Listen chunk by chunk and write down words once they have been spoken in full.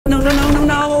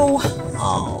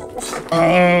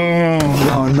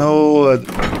Oh no.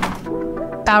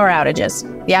 Power outages.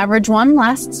 The average one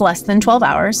lasts less than 12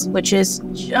 hours, which is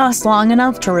just long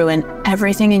enough to ruin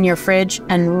everything in your fridge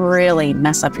and really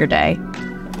mess up your day.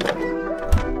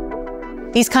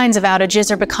 These kinds of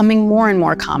outages are becoming more and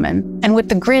more common, and with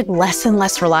the grid less and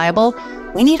less reliable,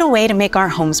 we need a way to make our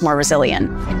homes more resilient.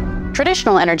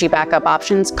 Traditional energy backup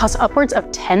options cost upwards of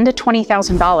 $10,000 to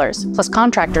 $20,000, plus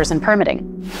contractors and permitting.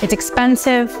 It's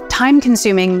expensive,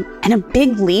 time-consuming, and a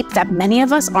big leap that many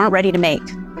of us aren't ready to make.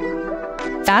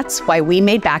 That's why we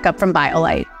made Backup from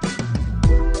BioLite.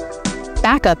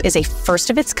 Backup is a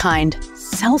first-of-its-kind,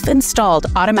 self-installed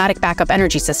automatic backup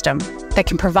energy system that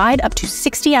can provide up to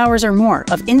 60 hours or more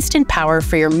of instant power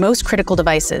for your most critical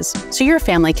devices, so your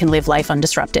family can live life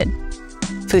undisrupted.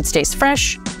 Food stays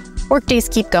fresh, workdays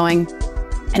keep going,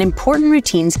 and important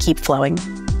routines keep flowing.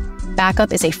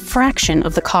 Backup is a fraction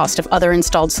of the cost of other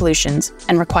installed solutions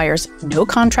and requires no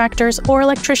contractors or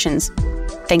electricians,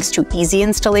 thanks to easy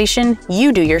installation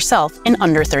you do yourself in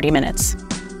under 30 minutes.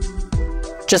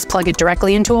 Just plug it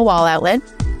directly into a wall outlet,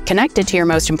 connect it to your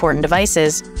most important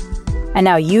devices, and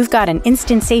now you've got an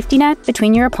instant safety net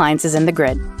between your appliances and the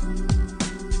grid.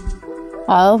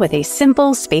 All with a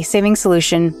simple, space-saving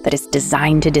solution that is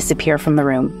designed to disappear from the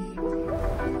room.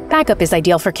 Backup is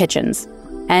ideal for kitchens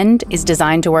and is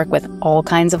designed to work with all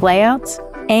kinds of layouts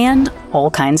and all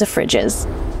kinds of fridges.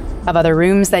 Have other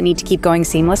rooms that need to keep going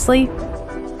seamlessly?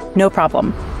 No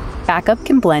problem. Backup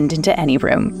can blend into any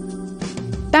room.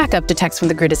 Backup detects when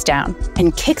the grid is down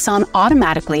and kicks on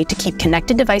automatically to keep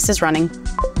connected devices running,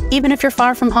 even if you're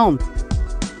far from home.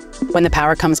 When the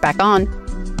power comes back on,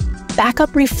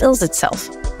 Backup refills itself,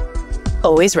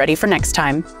 always ready for next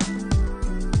time.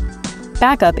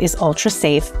 Backup is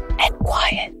ultra-safe and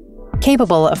quiet,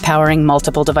 capable of powering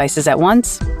multiple devices at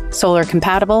once, solar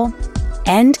compatible,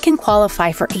 and can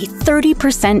qualify for a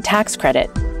 30% tax credit,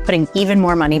 putting even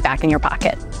more money back in your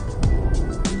pocket.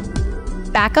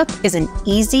 Backup is an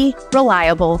easy,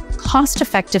 reliable,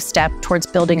 cost-effective step towards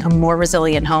building a more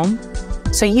resilient home,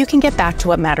 so you can get back to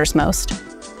what matters most.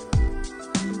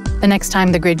 The next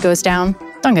time the grid goes down,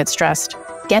 don't get stressed.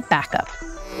 Get Backup.